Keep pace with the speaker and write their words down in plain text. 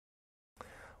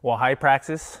Well, hi,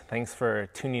 Praxis. Thanks for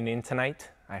tuning in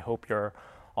tonight. I hope you're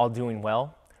all doing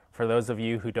well. For those of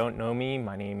you who don't know me,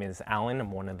 my name is Alan. I'm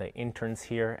one of the interns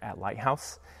here at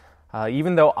Lighthouse.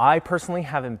 Even though I personally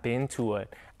haven't been to an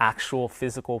actual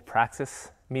physical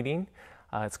Praxis meeting,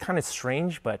 it's kind of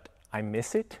strange, but I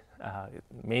miss it. It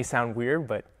may sound weird,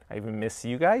 but I even miss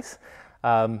you guys.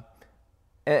 And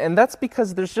that's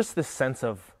because there's just this sense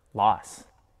of loss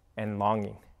and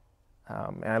longing.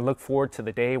 And I look forward to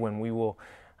the day when we will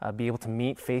be able to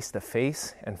meet face to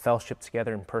face and fellowship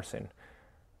together in person.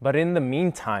 But in the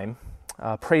meantime,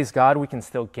 praise God, we can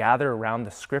still gather around the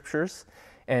scriptures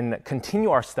and continue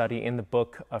our study in the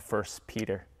book of 1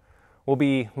 Peter. We'll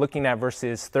be looking at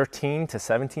verses 13 to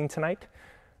 17 tonight.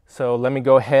 So let me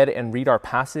go ahead and read our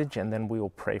passage, and then we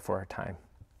will pray for our time.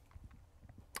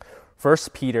 1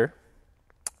 Peter,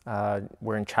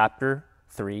 we're in chapter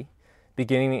 3,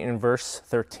 beginning in verse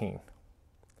 13.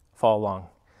 Follow along.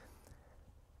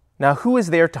 Now, who is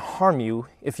there to harm you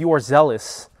if you are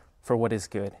zealous for what is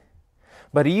good?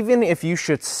 But even if you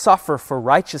should suffer for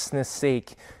righteousness'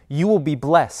 sake, you will be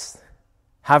blessed.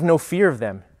 Have no fear of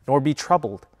them, nor be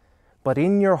troubled. But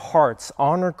in your hearts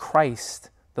honor Christ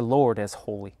the Lord as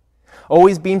holy,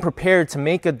 always being prepared to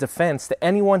make a defense to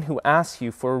anyone who asks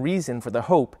you for a reason for the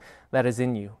hope that is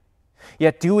in you.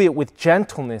 Yet do it with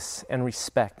gentleness and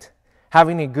respect,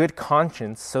 having a good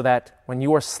conscience, so that when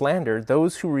you are slandered,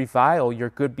 those who revile your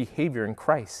good behavior in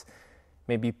Christ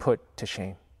may be put to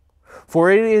shame. For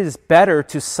it is better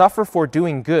to suffer for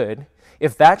doing good,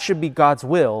 if that should be God's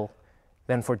will,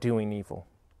 than for doing evil.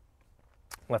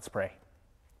 Let's pray.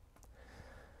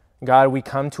 God, we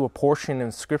come to a portion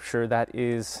in Scripture that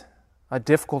is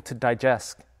difficult to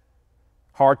digest,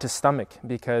 hard to stomach,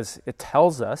 because it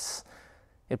tells us,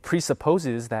 it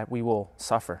presupposes that we will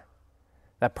suffer,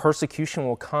 that persecution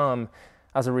will come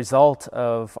as a result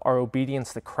of our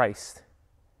obedience to Christ.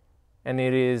 And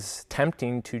it is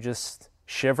tempting to just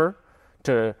shiver,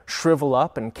 to shrivel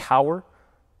up and cower.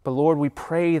 But Lord, we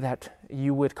pray that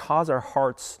you would cause our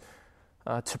hearts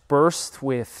to burst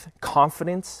with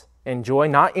confidence and joy,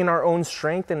 not in our own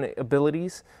strength and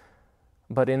abilities,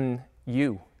 but in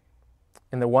you,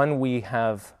 in the one we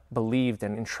have believed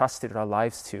and entrusted our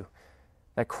lives to,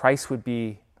 that Christ would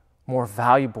be more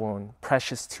valuable and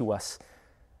precious to us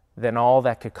than all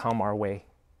that could come our way.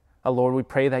 Lord, we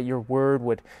pray that your word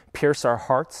would pierce our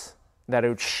hearts, that it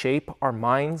would shape our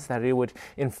minds, that it would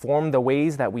inform the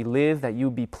ways that we live, that you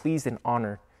would be pleased and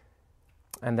honored,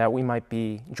 and that we might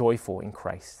be joyful in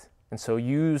Christ. And so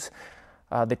use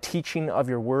the teaching of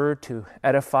your word to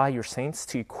edify your saints,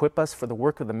 to equip us for the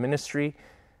work of the ministry,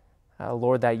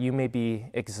 Lord, that you may be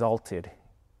exalted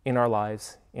in our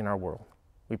lives, in our world.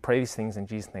 We pray these things in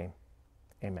Jesus' name.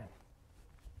 Amen.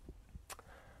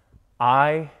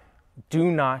 I do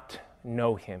not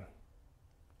know him.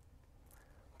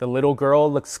 The little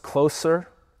girl looks closer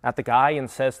at the guy and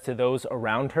says to those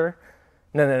around her,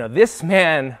 No, this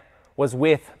man was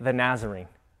with the Nazarene.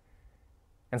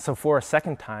 And so for a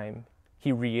second time,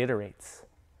 he reiterates,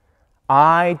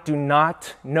 I do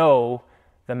not know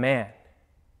the man.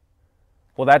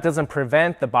 Well, that doesn't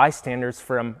prevent the bystanders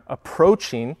from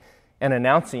approaching and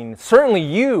announcing, certainly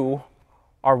you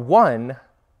are one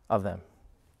of them.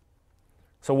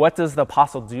 So what does the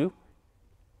apostle do?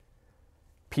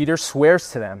 Peter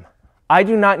swears to them, I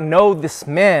do not know this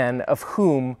man of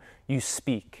whom you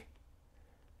speak.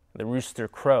 The rooster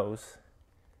crows,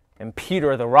 and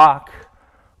Peter, the rock,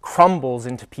 crumbles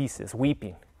into pieces,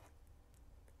 weeping.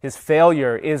 His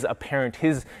failure is apparent.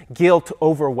 His guilt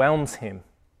overwhelms him.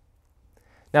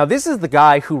 Now, this is the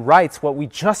guy who writes what we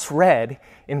just read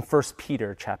in 1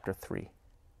 Peter chapter 3.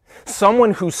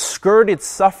 Someone who skirted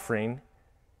suffering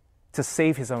to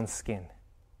save his own skin,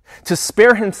 to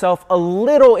spare himself a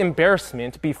little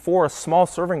embarrassment before a small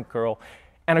servant girl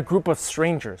and a group of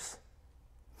strangers.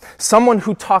 Someone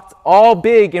who talked all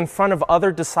big in front of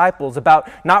other disciples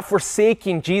about not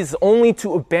forsaking Jesus, only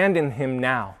to abandon him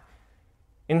now,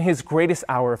 in his greatest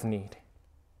hour of need.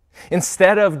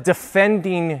 Instead of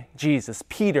defending Jesus,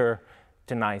 Peter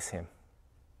denies him.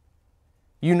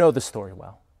 You know the story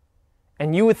well.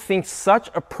 And you would think such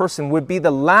a person would be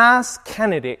the last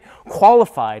candidate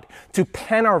qualified to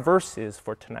pen our verses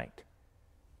for tonight.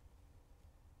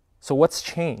 So what's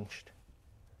changed?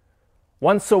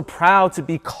 Once so proud to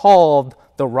be called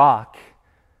the rock,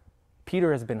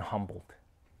 Peter has been humbled,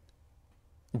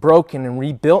 broken and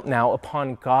rebuilt now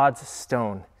upon God's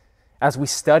stone. As we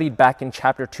studied back in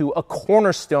chapter 2, a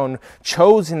cornerstone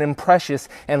chosen and precious.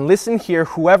 And listen here,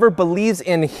 whoever believes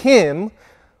in him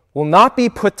will not be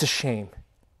put to shame.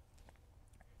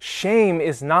 Shame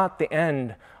is not the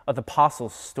end of the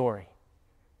apostles' story.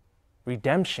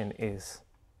 Redemption is.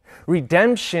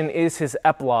 Redemption is his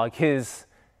epilogue, his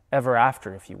ever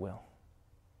after, if you will.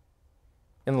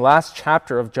 In the last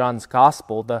chapter of John's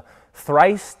Gospel, the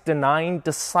thrice denying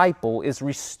disciple is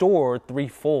restored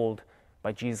threefold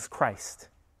by Jesus Christ.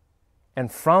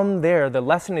 And from there, the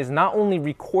lesson is not only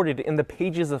recorded in the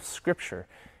pages of Scripture,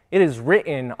 it is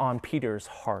written on Peter's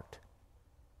heart.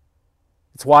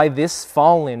 It's why this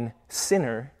fallen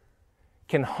sinner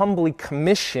can humbly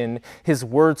commission his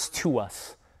words to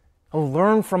us. Oh,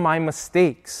 learn from my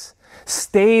mistakes.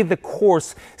 Stay the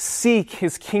course. Seek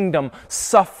his kingdom.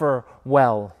 Suffer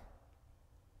well.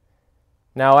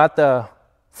 Now, at the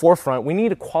forefront, we need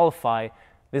to qualify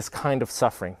this kind of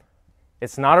suffering.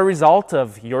 It's not a result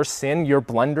of your sin, your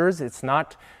blunders. It's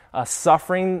not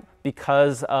suffering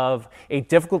because of a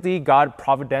difficulty God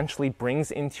providentially brings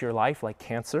into your life, like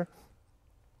cancer.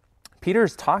 Peter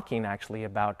is talking actually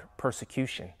about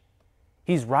persecution.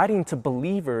 He's writing to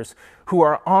believers who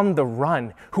are on the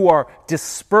run, who are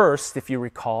dispersed, if you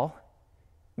recall,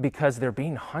 because they're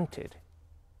being hunted,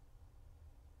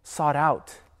 sought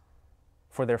out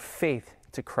for their faith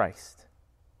to Christ.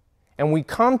 And we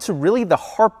come to really the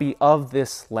heartbeat of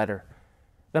this letter,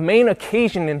 the main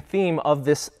occasion and theme of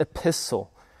this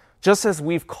epistle, just as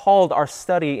we've called our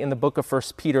study in the book of 1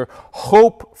 Peter,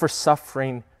 Hope for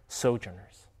Suffering Sojourners.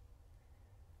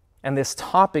 And this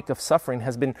topic of suffering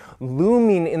has been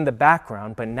looming in the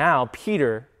background, but now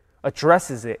Peter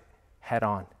addresses it head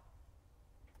on.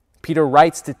 Peter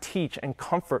writes to teach and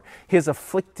comfort his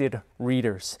afflicted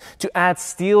readers, to add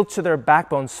steel to their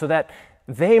backbones so that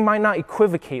they might not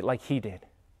equivocate like he did.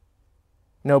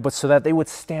 No, but so that they would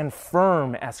stand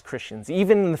firm as Christians,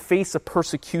 even in the face of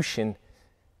persecution.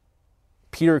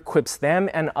 Peter equips them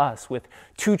and us with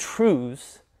two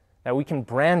truths that we can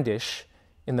brandish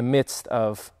in the midst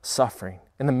of suffering,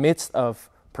 in the midst of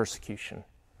persecution.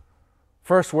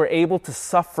 First, we're able to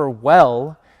suffer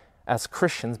well as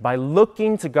Christians by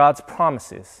looking to God's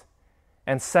promises.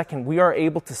 And second, we are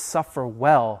able to suffer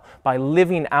well by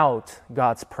living out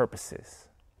God's purposes.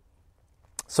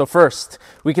 So first,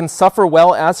 we can suffer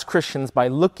well as Christians by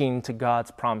looking to God's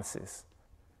promises.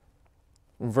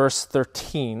 Verse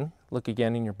 13, look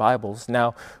again in your Bibles.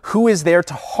 Now, who is there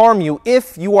to harm you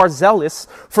if you are zealous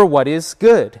for what is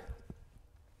good?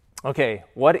 Okay,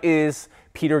 what is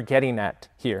Peter getting at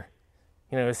here?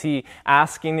 Is he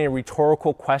asking a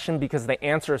rhetorical question because the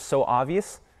answer is so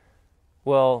obvious?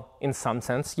 Well, in some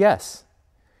sense, yes.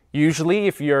 Usually,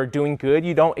 if you're doing good,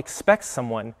 you don't expect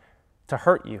someone to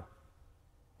hurt you.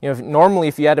 Normally,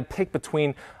 if you had to pick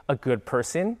between a good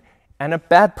person and a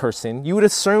bad person, you would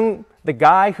assume the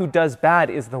guy who does bad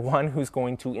is the one who's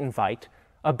going to invite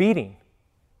a beating.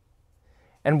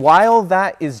 And while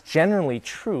that is generally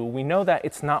true, we know that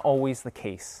it's not always the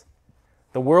case.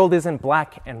 The world isn't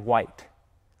black and white.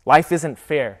 Life isn't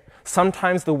fair.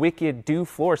 Sometimes the wicked do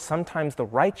flourish, sometimes the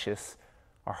righteous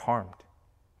are harmed.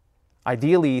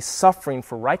 Ideally, suffering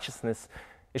for righteousness,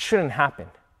 it shouldn't happen,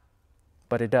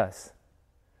 but it does.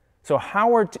 So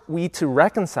how are we to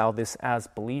reconcile this as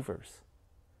believers?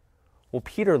 Well,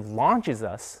 Peter launches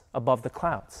us above the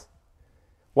clouds.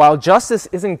 While justice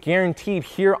isn't guaranteed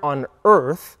here on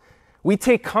earth, we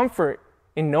take comfort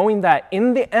in knowing that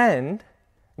in the end,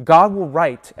 God will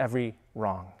right every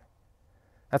wrong.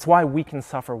 That's why we can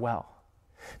suffer well.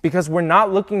 Because we're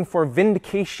not looking for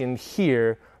vindication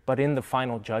here, but in the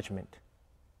final judgment.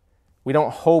 We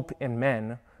don't hope in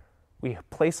men. We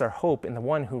place our hope in the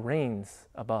one who reigns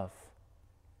above.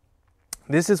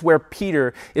 This is where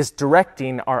Peter is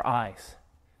directing our eyes.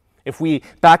 If we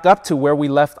back up to where we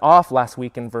left off last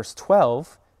week in verse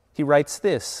 12, he writes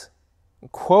this,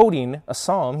 quoting a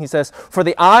psalm. He says, "For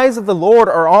the eyes of the Lord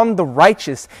are on the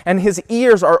righteous, and his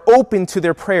ears are open to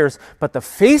their prayers. But the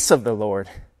face of the Lord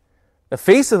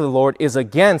is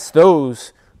against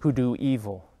those who do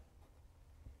evil."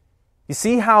 You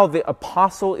see how the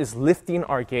apostle is lifting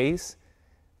our gaze?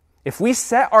 If we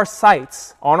set our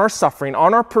sights on our suffering,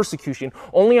 on our persecution,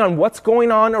 only on what's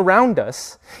going on around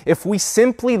us, if we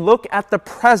simply look at the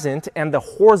present and the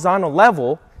horizontal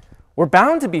level, we're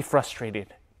bound to be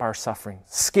frustrated by our suffering,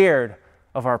 scared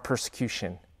of our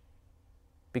persecution,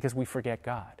 because we forget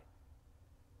God.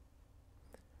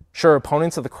 Sure,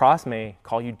 opponents of the cross may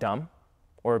call you dumb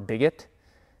or a bigot,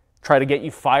 try to get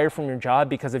you fired from your job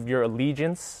because of your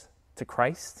allegiance to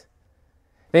Christ.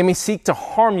 They may seek to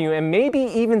harm you and maybe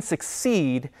even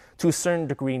succeed to a certain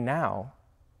degree now,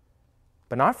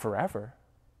 but not forever.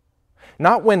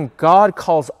 Not when God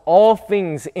calls all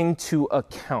things into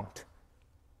account.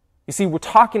 You see, we're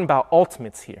talking about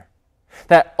ultimates here.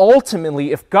 That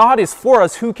ultimately, if God is for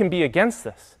us, who can be against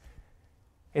us?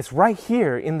 It's right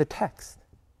here in the text.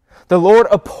 The Lord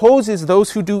opposes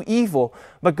those who do evil,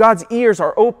 but God's ears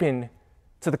are open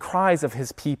to the cries of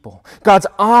his people. God's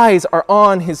eyes are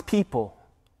on his people.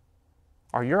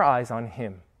 Are your eyes on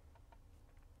him?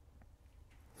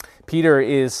 Peter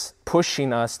is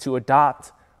pushing us to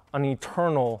adopt an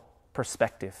eternal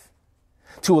perspective,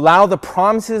 to allow the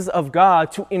promises of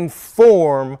God to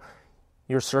inform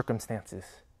your circumstances,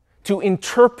 to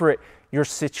interpret your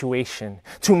situation,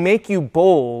 to make you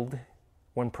bold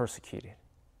when persecuted.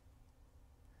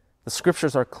 The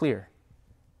scriptures are clear.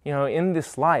 In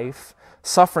this life,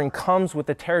 suffering comes with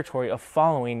the territory of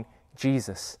following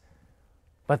Jesus.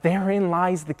 But therein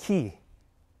lies the key.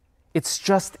 It's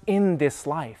just in this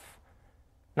life,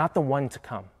 not the one to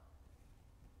come.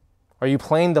 Are you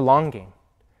playing the long game?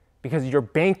 Because you're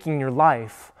banking your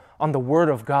life on the Word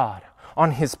of God,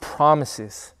 on His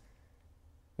promises.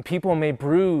 And people may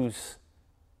bruise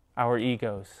our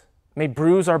egos, may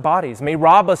bruise our bodies, may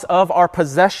rob us of our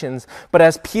possessions. But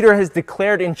as Peter has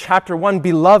declared in chapter 1,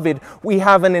 beloved, we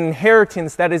have an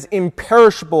inheritance that is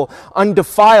imperishable,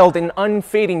 undefiled, and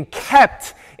unfading,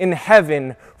 kept in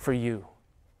heaven for you.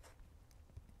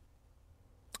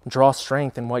 Draw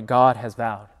strength in what God has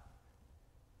vowed.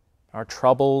 Our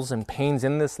troubles and pains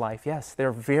in this life, yes,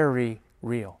 they're very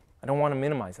real. I don't want to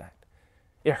minimize that.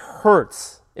 It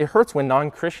hurts. It hurts when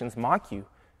non-Christians mock you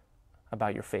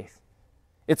about your faith.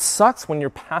 It sucks when you're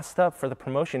passed up for the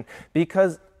promotion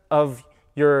because of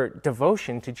your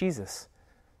devotion to Jesus.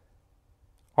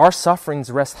 Our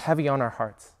sufferings rest heavy on our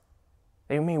hearts.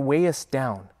 They may weigh us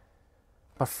down,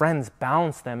 but friends,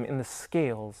 balance them in the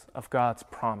scales of God's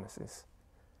promises.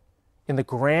 In the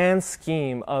grand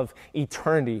scheme of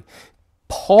eternity,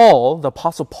 the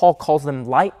Apostle Paul calls them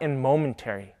light and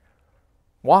momentary.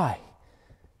 Why?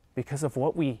 Because of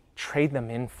what we trade them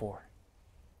in for.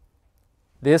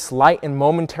 This light and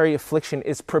momentary affliction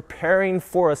is preparing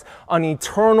for us an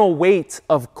eternal weight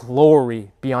of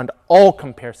glory beyond all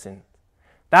comparison.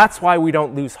 That's why we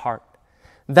don't lose heart.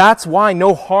 That's why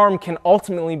no harm can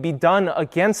ultimately be done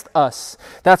against us.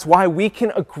 That's why we can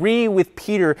agree with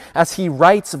Peter as he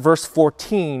writes verse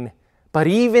 14, but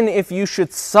even if you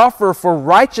should suffer for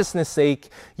righteousness' sake,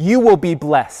 you will be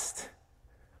blessed.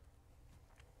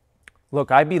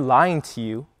 Look, I'd be lying to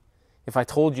you if I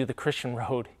told you the Christian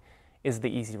road is the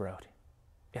easy road.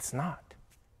 It's not.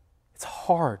 It's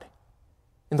hard.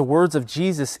 In the words of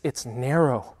Jesus, it's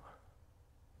narrow,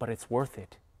 but it's worth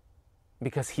it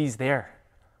because He's there.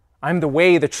 I'm the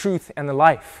way, the truth, and the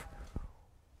life.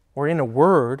 Or in a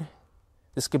word,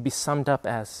 this could be summed up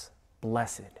as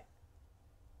blessed.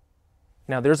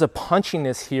 Now, there's a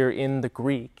punchiness here in the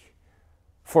Greek.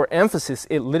 For emphasis,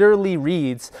 it literally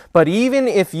reads, but even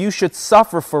if you should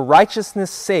suffer for righteousness'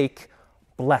 sake,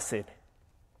 blessed.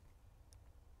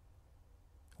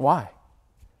 Why?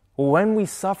 When we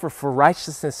suffer for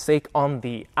righteousness' sake on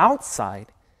the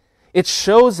outside, it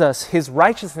shows us His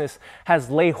righteousness has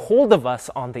laid hold of us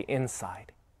on the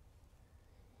inside.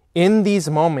 In these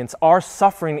moments, our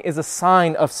suffering is a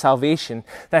sign of salvation,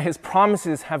 that His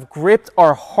promises have gripped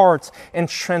our hearts and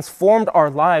transformed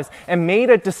our lives and made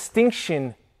a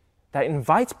distinction that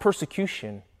invites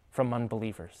persecution from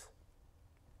unbelievers.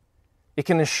 It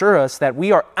can assure us that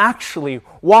we are actually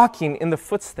walking in the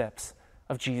footsteps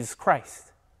of Jesus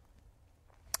Christ.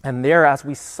 And there, as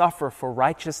we suffer for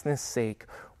righteousness' sake,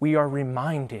 we are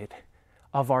reminded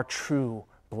of our true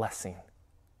blessing.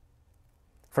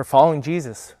 For following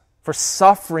Jesus, for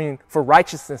suffering for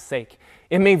righteousness' sake,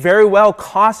 it may very well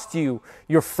cost you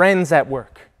your friends at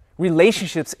work,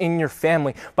 relationships in your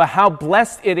family, but how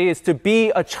blessed it is to be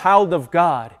a child of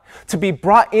God, to be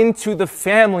brought into the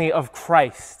family of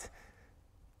Christ.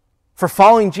 For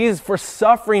following Jesus, for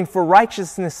suffering for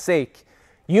righteousness' sake,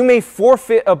 you may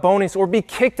forfeit a bonus or be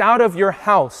kicked out of your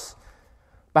house.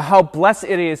 But how blessed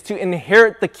it is to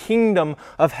inherit the kingdom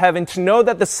of heaven, to know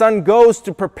that the Son goes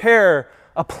to prepare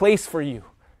a place for you.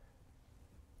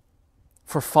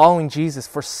 For following Jesus,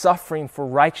 for suffering for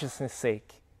righteousness'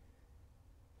 sake,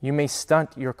 you may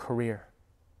stunt your career,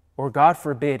 or God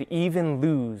forbid, even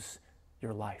lose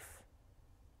your life.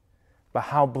 But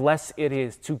how blessed it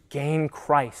is to gain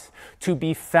Christ, to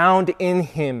be found in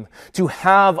Him, to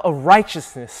have a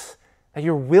righteousness that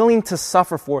you're willing to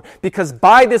suffer for, because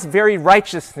by this very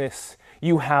righteousness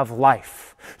you have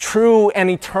life, true and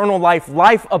eternal life,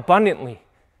 life abundantly.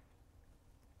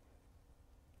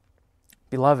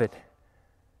 Beloved,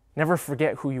 never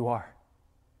forget who you are.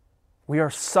 We are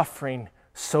suffering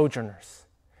sojourners.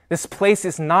 This place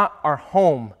is not our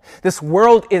home. This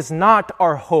world is not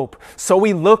our hope. So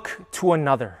we look to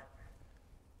another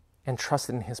and trust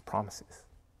in His promises.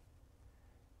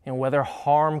 And whether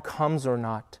harm comes or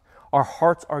not, Our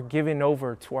hearts are given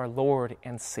over to our Lord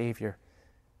and Savior.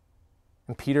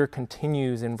 And Peter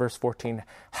continues in verse 14,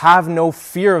 have no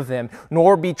fear of them,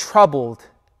 nor be troubled,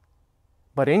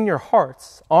 but in your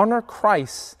hearts honor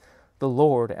Christ the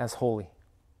Lord as holy.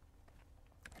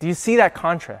 Do you see that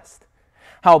contrast?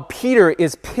 How Peter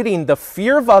is pitting the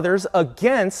fear of others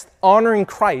against honoring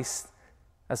Christ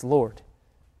as Lord.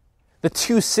 The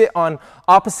two sit on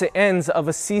opposite ends of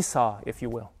a seesaw, if you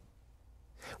will.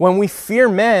 When we fear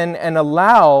men and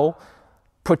allow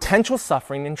potential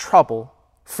suffering and trouble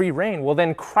free reign, well,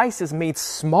 then Christ is made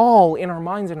small in our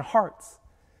minds and hearts.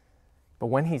 But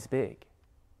when he's big,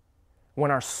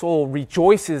 when our soul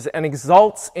rejoices and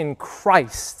exalts in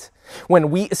Christ, when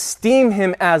we esteem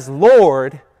him as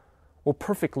Lord, well,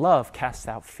 perfect love casts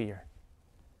out fear.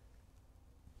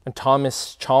 And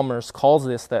Thomas Chalmers calls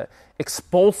this the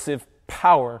expulsive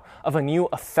power of a new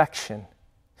affection,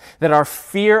 that our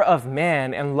fear of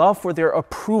man and love for their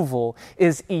approval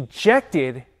is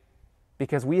ejected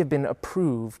because we have been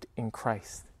approved in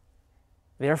Christ.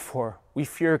 Therefore, we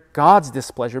fear God's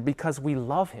displeasure because we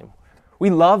love him.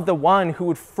 We love the one who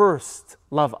would first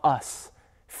love us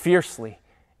fiercely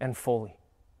and fully.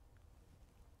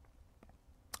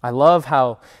 I love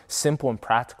how simple and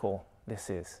practical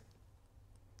this is.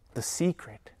 The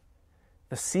secret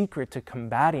to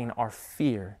combating our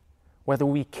fear, whether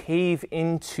we cave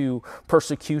into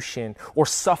persecution or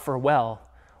suffer well,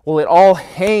 it all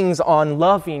hangs on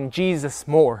loving Jesus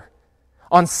more,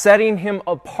 on setting him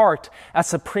apart as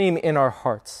supreme in our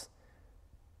hearts.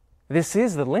 This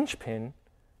is the linchpin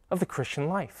of the Christian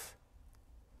life.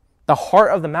 The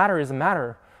heart of the matter is a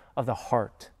matter of the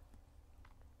heart.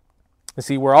 You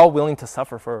see, we're all willing to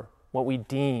suffer for what we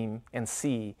deem and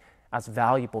see as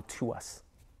valuable to us.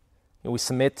 We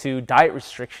submit to diet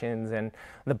restrictions and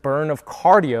the burn of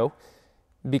cardio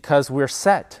because we're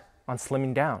set on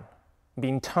slimming down,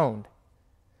 being toned.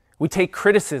 We take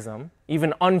criticism,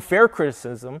 even unfair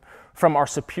criticism, from our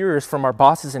superiors, from our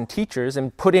bosses and teachers,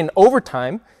 and put in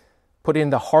overtime, put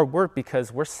in the hard work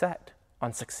because we're set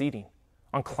on succeeding,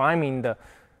 on climbing the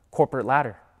corporate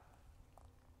ladder.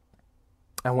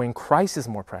 And when Christ is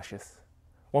more precious,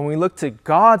 when we look to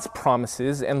God's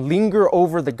promises and linger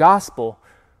over the gospel,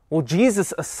 well,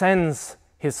 Jesus ascends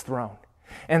his throne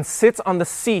and sits on the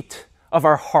seat of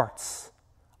our hearts,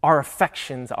 our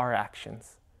affections, our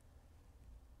actions.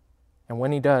 And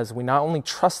when he does, we not only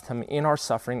trust him in our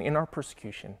suffering, in our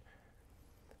persecution,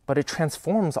 but it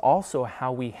transforms also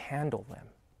how we handle them.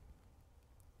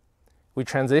 We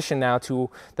transition now to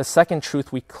the second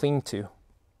truth we cling to.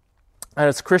 And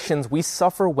as Christians, we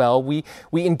suffer well, we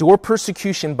endure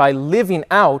persecution by living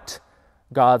out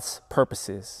God's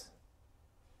purposes.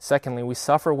 Secondly, we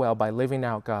suffer well by living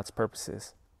out God's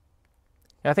purposes.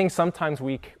 And I think sometimes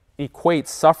we equate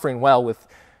suffering well with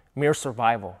mere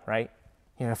survival, right?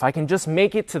 If I can just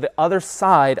make it to the other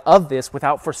side of this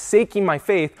without forsaking my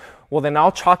faith, well, then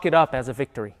I'll chalk it up as a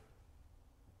victory.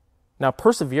 Now,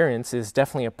 perseverance is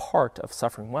definitely a part of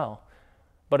suffering well,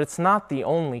 but it's not the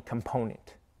only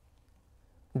component.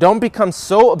 Don't become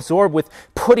so absorbed with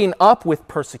putting up with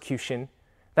persecution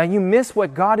that you miss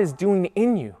what God is doing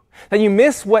in you, that you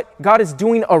miss what God is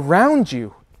doing around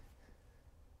you.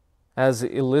 As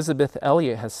Elizabeth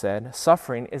Elliot has said,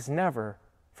 suffering is never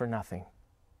for nothing.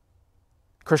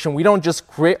 Christian, we don't just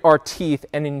grit our teeth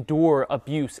and endure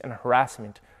abuse and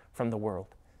harassment from the world.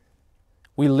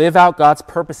 We live out God's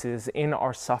purposes in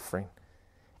our suffering.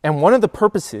 And one of the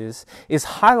purposes is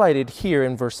highlighted here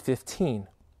in verse 15.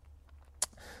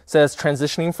 Says,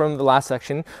 transitioning from the last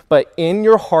section, but in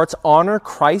your hearts honor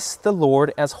Christ the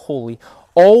Lord as holy,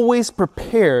 always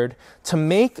prepared to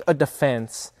make a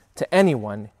defense to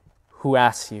anyone who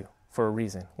asks you for a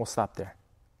reason. We'll stop there.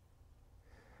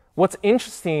 What's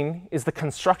interesting is the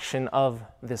construction of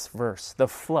this verse, the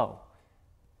flow.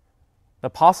 The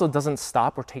apostle doesn't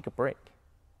stop or take a break.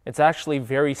 It's actually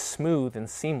very smooth and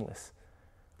seamless.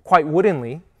 Quite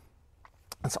woodenly,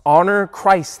 let's honor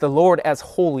Christ the Lord as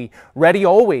holy, ready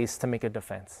always to make a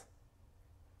defense.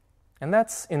 And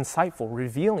that's insightful,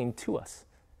 revealing to us,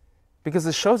 because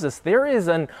it shows us there is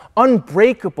an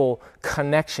unbreakable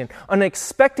connection, an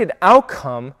expected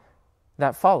outcome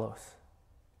that follows.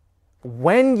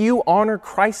 When you honor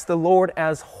Christ the Lord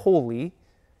as holy,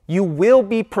 you will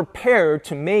be prepared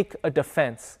to make a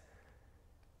defense,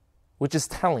 which is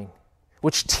telling,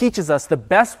 which teaches us the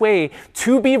best way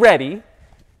to be ready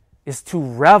is to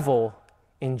revel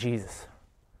in Jesus.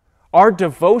 Our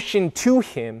devotion to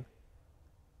him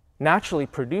naturally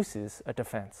produces a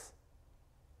defense.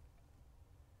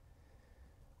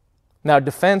 Now,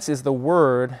 defense is the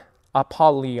word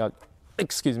apologion,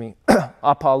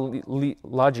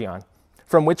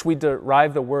 from which we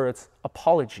derive the words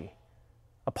apology,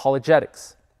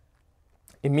 apologetics.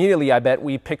 Immediately, I bet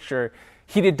we picture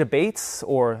heated debates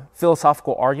or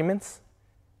philosophical arguments.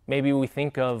 Maybe we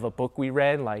think of a book we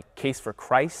read like Case for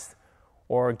Christ,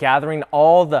 or gathering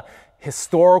all the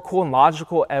historical and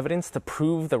logical evidence to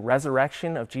prove the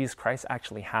resurrection of Jesus Christ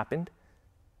actually happened.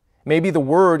 Maybe the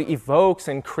word evokes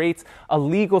and creates a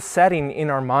legal setting in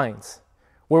our minds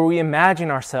where we imagine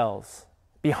ourselves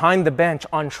behind the bench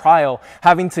on trial,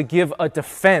 having to give a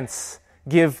defense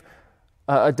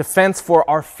for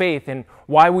our faith and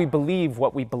why we believe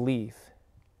what we believe.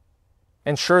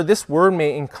 And sure, this word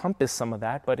may encompass some of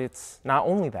that, but it's not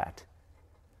only that.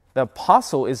 The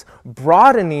apostle is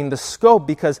broadening the scope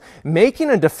because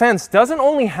making a defense doesn't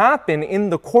only happen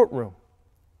in the courtroom.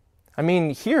 I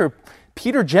mean, here,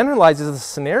 Peter generalizes the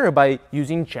scenario by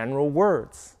using general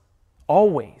words.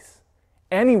 Always.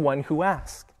 Anyone who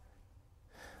asks.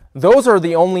 Those are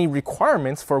the only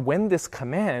requirements for when this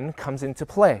command comes into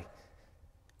play.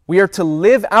 We are to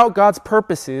live out God's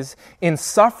purposes in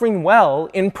suffering well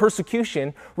in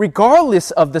persecution,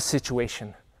 regardless of the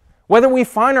situation. Whether we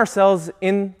find ourselves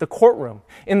in the courtroom,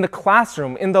 in the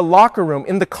classroom, in the locker room,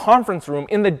 in the conference room,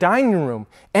 in the dining room,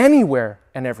 anywhere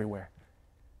and everywhere.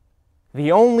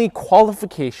 The only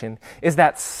qualification is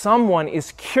that someone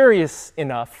is curious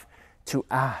enough to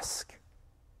ask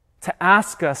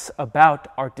us about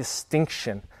our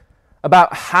distinction,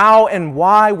 about how and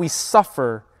why we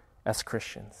suffer as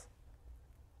Christians.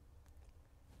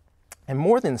 And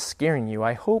more than scaring you,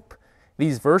 I hope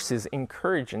these verses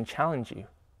encourage and challenge you.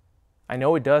 I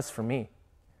know it does for me.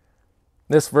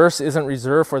 This verse isn't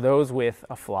reserved for those with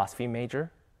a philosophy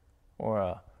major or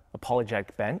an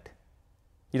apologetic bent.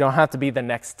 You don't have to be the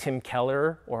next Tim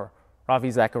Keller or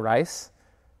Ravi Zacharias.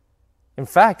 In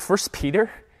fact, 1 Peter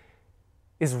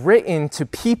is written to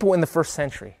people in the first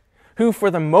century who, for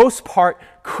the most part,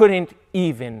 couldn't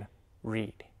even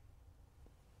read.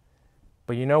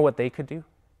 But you know what they could do?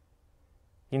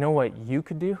 You know what you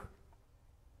could do?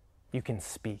 You can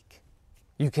speak.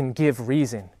 You can give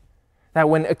reason. That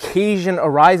when occasion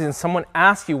arises, someone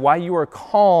asks you why you are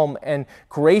calm and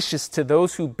gracious to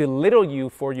those who belittle you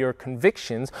for your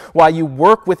convictions, while you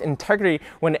work with integrity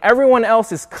when everyone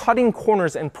else is cutting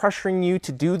corners and pressuring you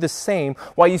to do the same,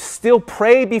 while you still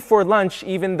pray before lunch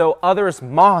even though others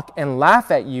mock and laugh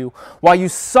at you, while you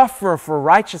suffer for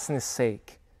righteousness'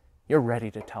 sake, you're ready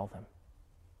to tell them.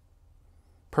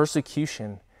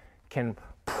 Persecution can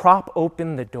prop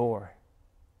open the door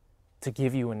to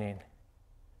give you an in,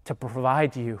 to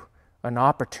provide you an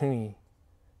opportunity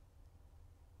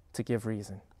to give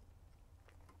reason.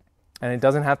 And it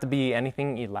doesn't have to be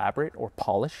anything elaborate or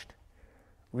polished.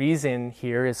 Reason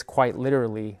here is quite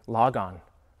literally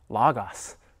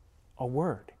logos, a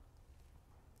word.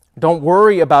 Don't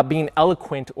worry about being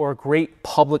eloquent or a great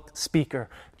public speaker.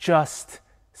 Just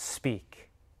speak.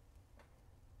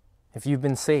 If you've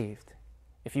been saved,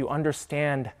 if you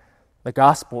understand the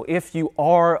gospel, if you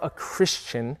are a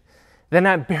Christian, then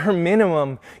at bare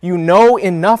minimum, you know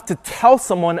enough to tell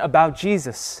someone about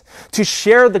Jesus, to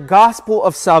share the gospel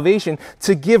of salvation,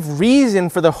 to give reason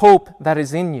for the hope that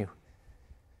is in you.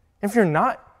 If you're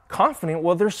not confident,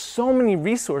 well, there's so many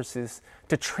resources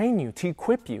to train you, to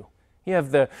equip you. You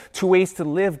have the 2 Ways to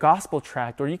Live gospel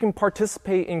tract, or you can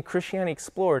participate in Christianity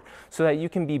Explored so that you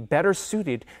can be better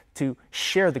suited to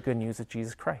share the good news of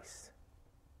Jesus Christ.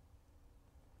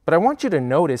 But I want you to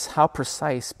notice how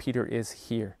precise Peter is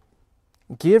here.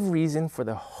 Give reason for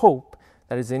the hope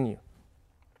that is in you.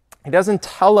 He doesn't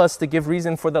tell us to give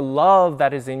reason for the love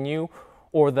that is in you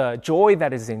or the joy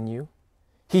that is in you.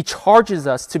 He charges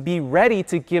us to be ready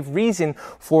to give reason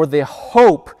for the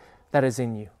hope that is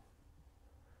in you.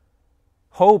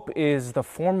 Hope is the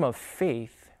form of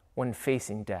faith when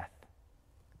facing death.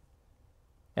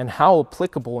 And how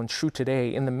applicable and true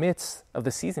today in the midst of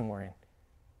the season we're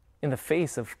in the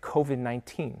face of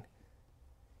COVID-19.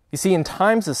 You see, in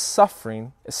times of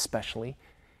suffering, especially,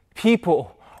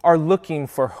 people are looking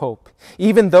for hope.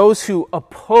 Even those who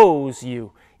oppose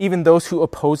you, even those who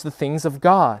oppose the things of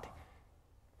God.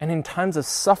 And in times of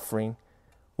suffering,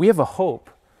 we have a hope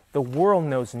the world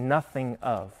knows nothing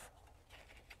of.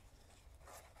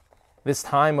 This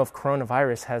time of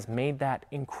coronavirus has made that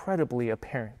incredibly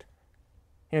apparent.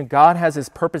 God has His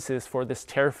purposes for this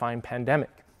terrifying pandemic.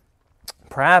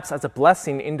 Perhaps as a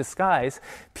blessing in disguise,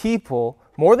 people,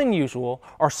 more than usual,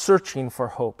 are searching for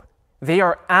hope. They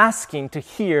are asking to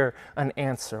hear an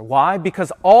answer. Why?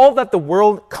 Because all that the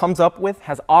world comes up with,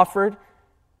 has offered,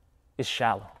 is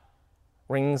shallow,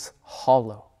 rings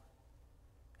hollow.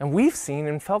 And we've seen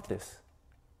and felt this.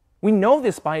 We know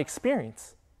this by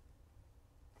experience.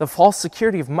 The false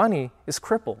security of money is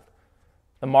crippled.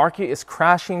 The market is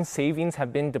crashing, savings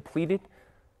have been depleted.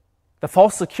 The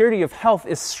false security of health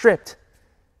is stripped.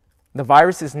 The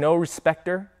virus is no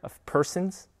respecter of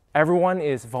persons. Everyone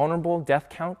is vulnerable. Death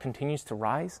count continues to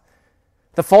rise.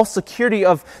 The false security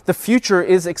of the future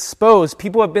is exposed.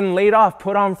 People have been laid off,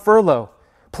 put on furlough.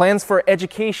 Plans for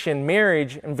education,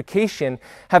 marriage, and vacation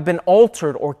have been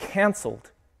altered or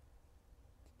canceled.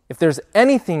 If there's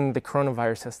anything the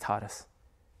coronavirus has taught us,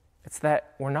 it's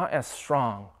that we're not as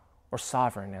strong or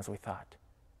sovereign as we thought.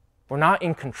 We're not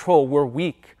in control. We're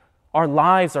weak. Our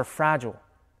lives are fragile.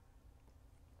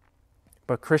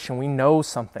 But Christian, we know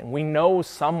something. We know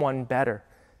someone better.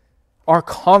 Our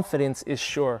confidence is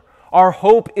sure. Our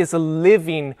hope is a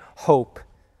living hope,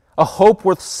 a hope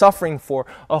worth suffering for,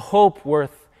 a hope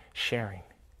worth sharing.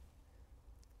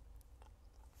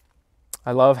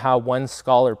 I love how one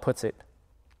scholar puts it.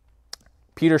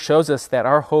 Peter shows us that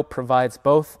our hope provides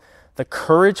both the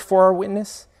courage for our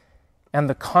witness and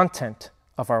the content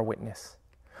of our witness.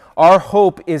 Our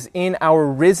hope is in our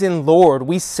risen Lord.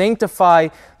 We sanctify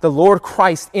the Lord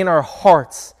Christ in our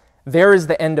hearts. There is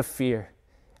the end of fear.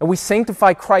 And we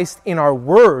sanctify Christ in our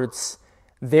words.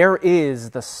 There is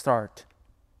the start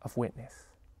of witness.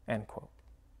 End quote.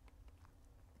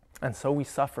 And so we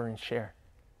suffer and share.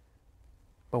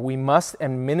 But we must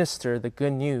administer the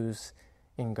good news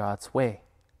in God's way.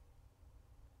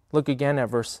 Look again at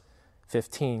verse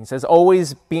 15. It says,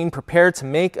 always being prepared to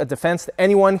make a defense to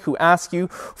anyone who asks you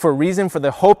for a reason for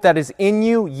the hope that is in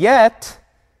you, yet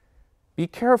be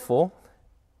careful.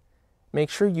 Make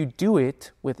sure you do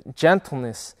it with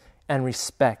gentleness and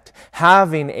respect,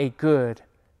 having a good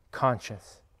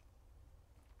conscience.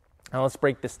 Now let's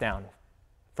break this down.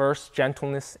 First,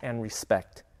 gentleness and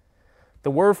respect.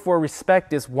 The word for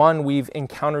respect is one we've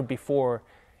encountered before.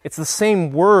 It's the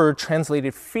same word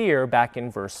translated fear back in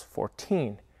verse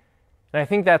 14. And I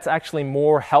think that's actually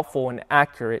more helpful and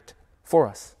accurate for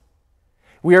us.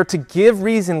 We are to give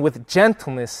reason with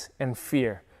gentleness and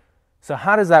fear. So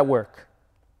how does that work?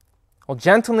 Well,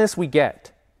 gentleness we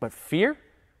get, but fear?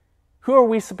 Who are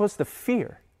we supposed to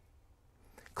fear?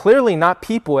 Clearly not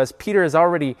people, as Peter has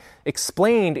already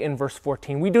explained in verse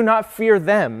 14. We do not fear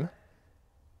them.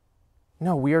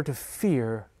 No, we are to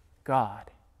fear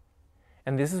God.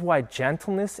 And this is why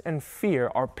gentleness and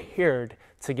fear are paired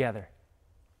together.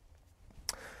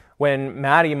 When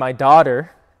Maddie, my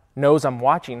daughter, knows I'm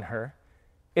watching her,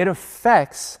 it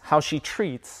affects how she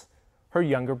treats her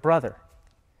younger brother.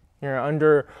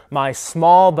 Under my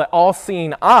small but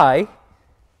all-seeing eye,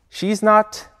 she's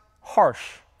not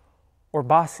harsh or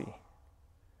bossy.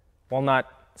 Well,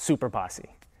 not super bossy.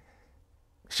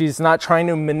 She's not trying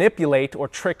to manipulate or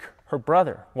trick her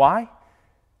brother. Why?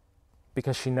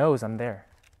 Because she knows I'm there.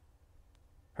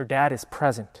 Her dad is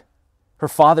present. Her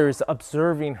father is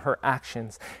observing her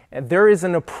actions. And there is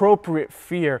an appropriate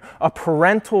fear, a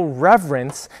parental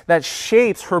reverence that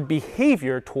shapes her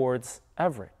behavior towards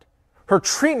Everett, her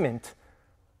treatment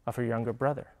of her younger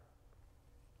brother.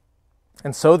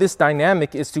 And so this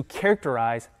dynamic is to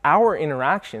characterize our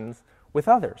interactions with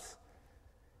others.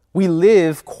 We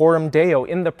live coram Deo,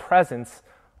 in the presence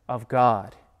of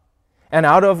God. And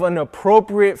out of an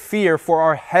appropriate fear for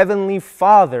our Heavenly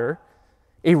Father,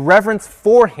 a reverence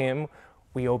for Him,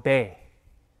 we obey.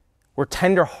 We're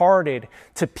tender-hearted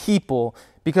to people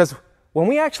because when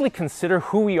we actually consider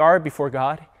who we are before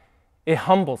God, it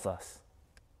humbles us.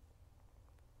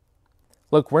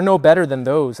 Look, we're no better than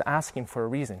those asking for a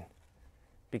reason.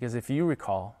 Because if you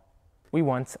recall, we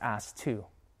once asked too.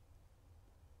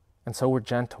 And so we're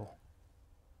gentle.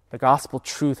 The gospel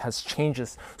truth has changed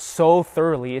us so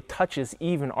thoroughly, it touches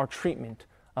even our treatment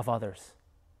of others.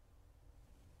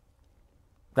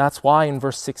 That's why in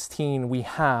verse 16 we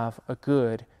have a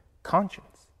good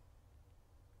conscience.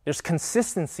 There's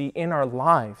consistency in our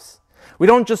lives. We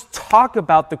don't just talk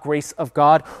about the grace of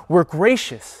God, we're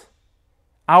gracious.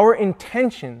 Our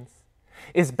intentions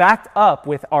is backed up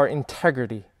with our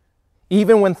integrity.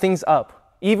 Even when things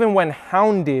up, even when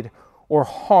hounded or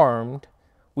harmed,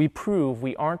 we prove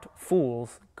we aren't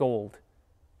fool's gold.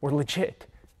 We're legit.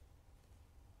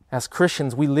 As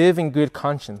Christians, we live in good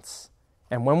conscience.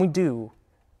 And when we do,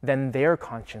 then their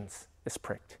conscience is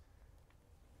pricked.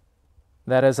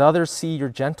 That as others see your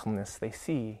gentleness, they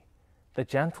see the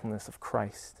gentleness of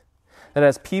Christ. That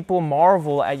as people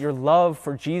marvel at your love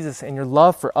for Jesus and your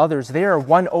love for others, they are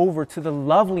won over to the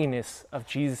loveliness of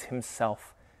Jesus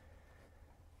Himself.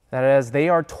 That as they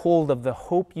are told of the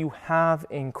hope you have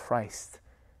in Christ,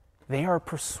 they are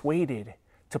persuaded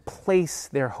to place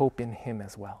their hope in Him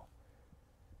as well.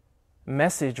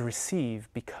 Message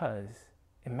received because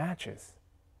it matches.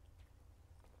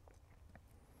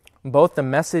 Both the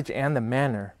message and the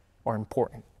manner are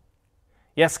important.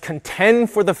 Yes, contend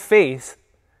for the faith,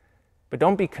 but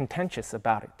don't be contentious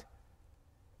about it.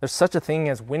 There's such a thing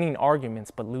as winning arguments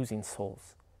but losing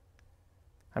souls.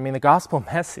 I mean, the gospel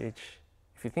message,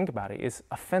 if you think about it, is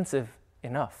offensive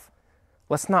enough.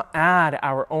 Let's not add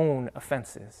our own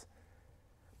offenses.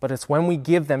 But it's when we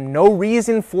give them no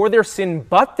reason for their sin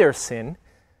but their sin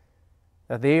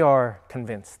that they are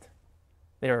convinced.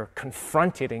 They are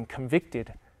confronted and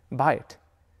convicted by it,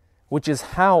 which is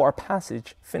how our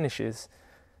passage finishes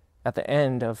at the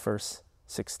end of verse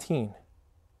 16.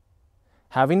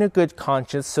 Having a good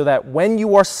conscience, so that when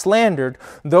you are slandered,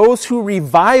 those who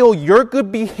revile your good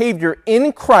behavior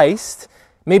in Christ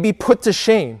may be put to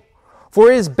shame. For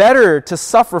it is better to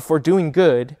suffer for doing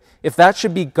good, if that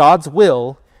should be God's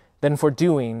will, than for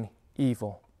doing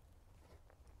evil.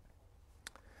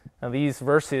 Now, these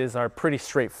verses are pretty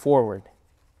straightforward.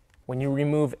 When you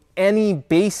remove any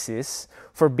basis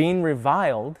for being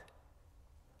reviled,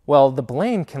 well, the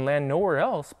blame can land nowhere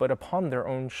else but upon their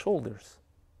own shoulders.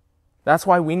 That's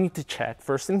why we need to check,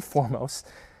 first and foremost,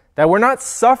 that we're not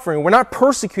suffering, we're not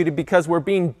persecuted because we're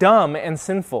being dumb and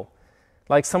sinful,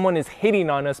 like someone is hating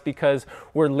on us because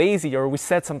we're lazy or we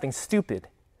said something stupid.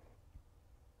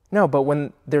 No, but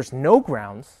when there's no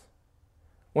grounds,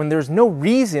 when there's no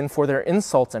reason for their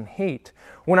insults and hate,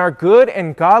 when our good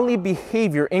and godly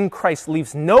behavior in Christ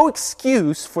leaves no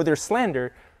excuse for their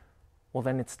slander, well,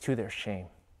 then it's to their shame.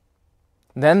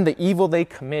 Then the evil they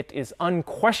commit is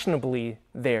unquestionably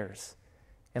theirs,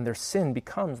 and their sin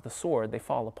becomes the sword they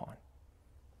fall upon.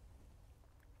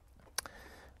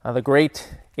 The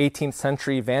great 18th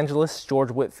century evangelist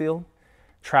George Whitefield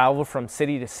traveled from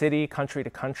city to city, country to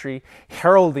country,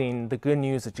 heralding the good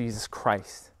news of Jesus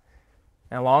Christ.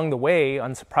 And along the way,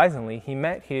 unsurprisingly, he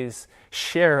met his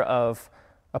share of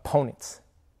opponents,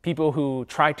 people who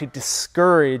tried to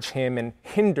discourage him and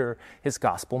hinder his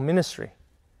gospel ministry.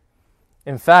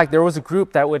 In fact, there was a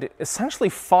group that would essentially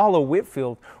follow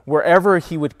Whitefield wherever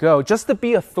he would go, just to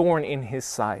be a thorn in his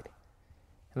side.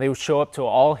 And they would show up to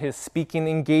all his speaking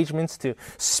engagements to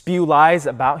spew lies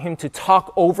about him, to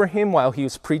talk over him while he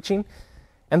was preaching.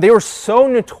 And they were so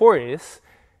notorious,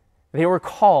 they were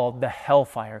called the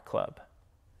Hellfire Club.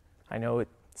 I know it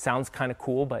sounds kind of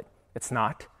cool, but it's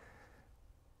not.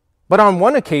 But on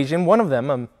one occasion, one of them,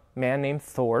 a man named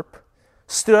Thorpe,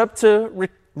 stood up to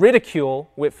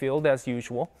ridicule Whitefield as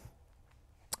usual.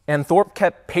 And Thorpe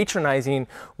kept patronizing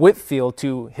Whitefield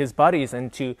to his buddies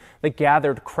and to the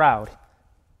gathered crowd,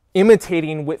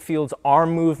 imitating Whitefield's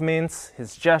arm movements,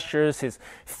 his gestures, his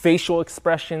facial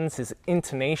expressions, his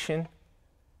intonation.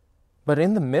 But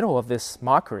in the middle of this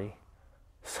mockery,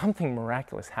 something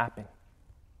miraculous happened.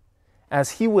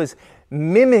 As he was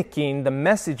mimicking the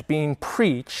message being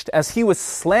preached, as he was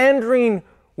slandering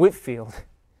Whitefield,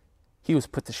 he was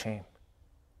put to shame.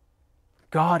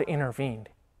 God intervened,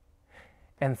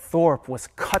 and Thorpe was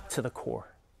cut to the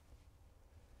core.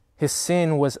 His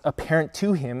sin was apparent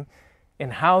to him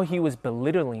in how he was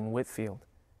belittling Whitefield.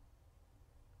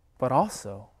 But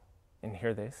also, and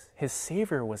hear this, his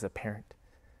Savior was apparent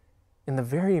in the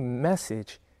very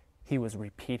message he was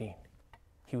repeating,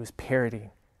 he was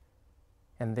parodying,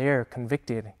 and they're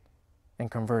convicted and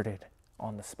converted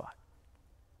on the spot.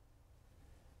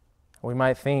 We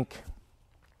might think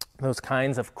those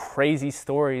kinds of crazy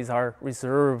stories are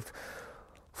reserved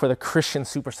for the Christian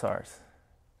superstars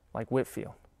like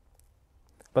Whitefield.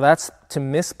 But that's to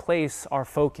misplace our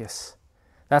focus.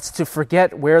 That's to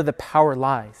forget where the power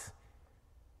lies.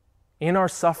 In our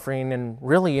suffering and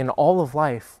really in all of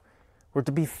life, we're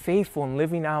to be faithful in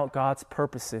living out God's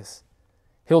purposes.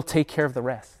 He'll take care of the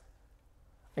rest.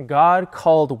 And God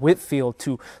called Whitefield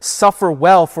to suffer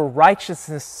well for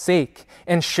righteousness' sake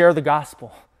and share the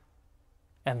gospel.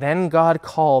 And then God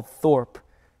called Thorpe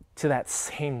to that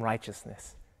same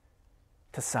righteousness,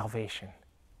 to salvation.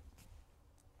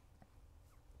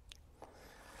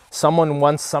 Someone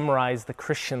once summarized the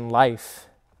Christian life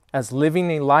as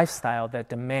living a lifestyle that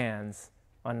demands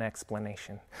an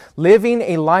explanation. Living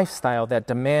a lifestyle that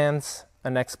demands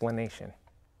an explanation.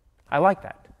 I like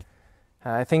that.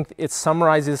 I think it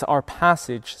summarizes our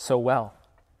passage so well.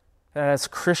 That as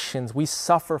Christians, we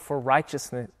suffer for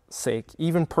righteousness' sake,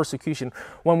 even persecution,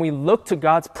 when we look to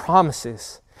God's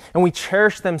promises and we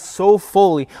cherish them so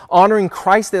fully, honoring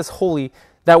Christ as holy,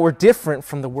 that we're different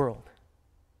from the world.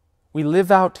 We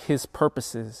live out His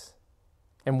purposes.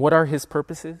 And what are His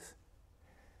purposes?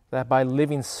 That by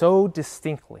living so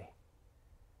distinctly,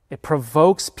 it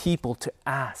provokes people to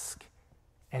ask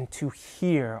and to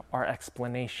hear our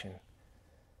explanation.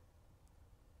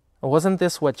 Wasn't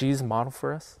this what Jesus modeled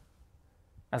for us?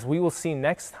 As we will see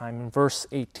next time in verse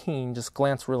 18, just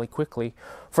glance really quickly.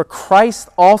 For Christ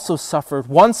also suffered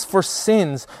once for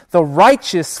sins, the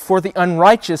righteous for the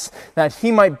unrighteous, that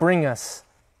he might bring us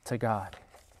to God.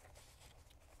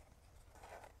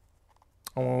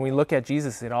 And when we look at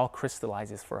Jesus, it all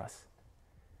crystallizes for us.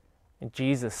 And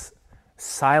Jesus,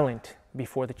 silent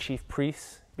before the chief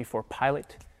priests, before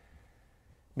Pilate,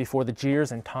 before the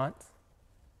jeers and taunts.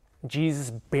 Jesus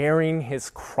bearing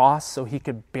his cross so he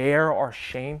could bear our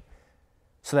shame,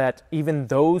 so that even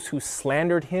those who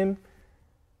slandered him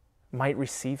might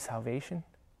receive salvation.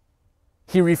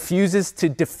 He refuses to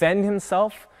defend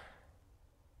himself.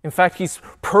 In fact, he's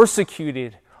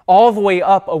persecuted all the way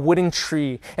up a wooden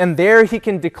tree, and there he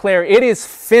can declare, "It is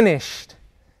finished."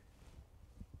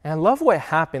 And I love what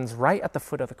happens right at the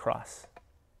foot of the cross.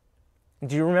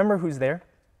 Do you remember who's there?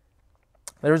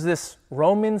 There's this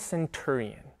Roman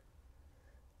centurion,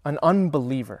 an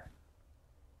unbeliever.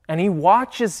 And he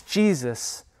watches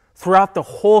Jesus throughout the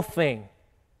whole thing.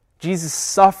 Jesus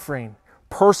suffering,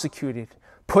 persecuted,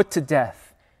 put to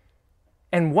death.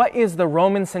 And what is the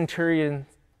Roman centurion's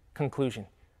conclusion?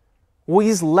 Well,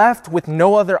 he's left with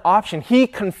no other option. He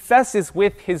confesses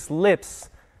with his lips,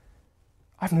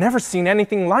 "I've never seen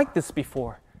anything like this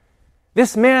before.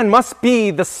 This man must be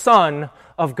the Son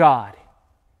of God."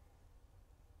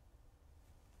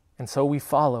 And so we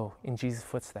follow in Jesus'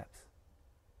 footsteps.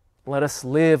 Let us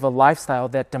live a lifestyle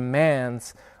that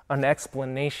demands an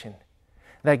explanation,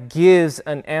 that gives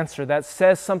an answer, that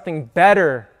says something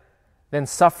better than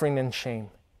suffering and shame,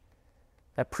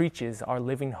 that preaches our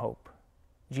living hope,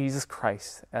 Jesus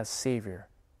Christ as Savior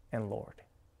and Lord.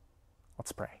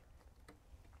 Let's pray.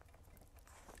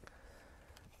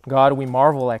 God, we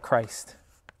marvel at Christ.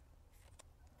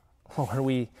 Lord,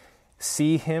 we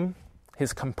see him,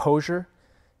 his composure,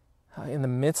 in the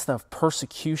midst of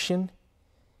persecution,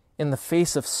 in the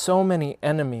face of so many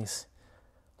enemies.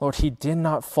 Lord, he did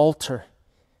not falter.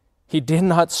 He did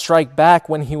not strike back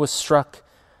when he was struck.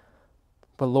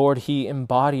 But Lord, he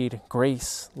embodied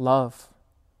grace, love,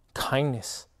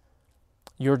 kindness,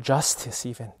 your justice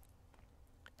even.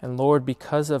 And Lord,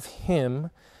 because of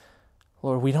him,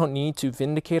 Lord, we don't need to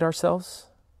vindicate ourselves,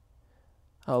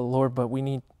 Lord, but we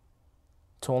need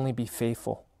to only be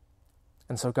faithful.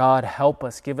 And so God, help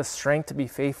us, give us strength to be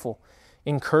faithful.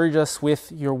 Encourage us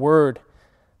with your word,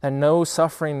 that no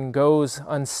suffering goes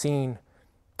unseen.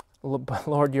 But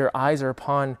Lord, your eyes are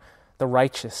upon the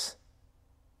righteous.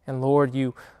 And Lord,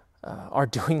 you are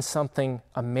doing something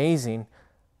amazing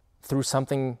through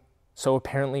something so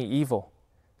apparently evil,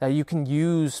 that you can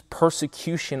use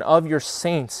persecution of your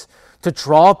saints to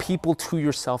draw people to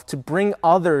yourself, to bring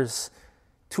others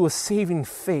to a saving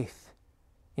faith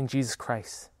in Jesus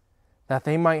Christ, that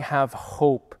they might have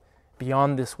hope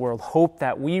beyond this world, hope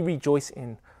that we rejoice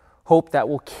in, hope that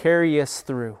will carry us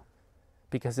through,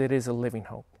 because it is a living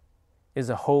hope. It is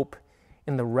a hope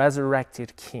in the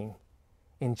resurrected King,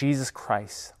 in Jesus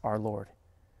Christ our Lord.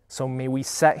 So may we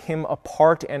set him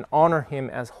apart and honor him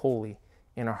as holy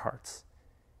in our hearts.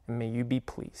 And may you be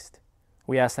pleased.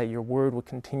 We ask that your word will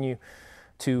continue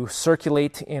to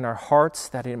circulate in our hearts,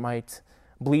 that it might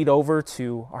bleed over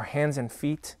to our hands and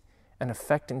feet and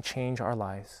affect and change our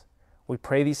lives. We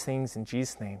pray these things in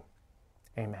Jesus' name.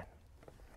 Amen.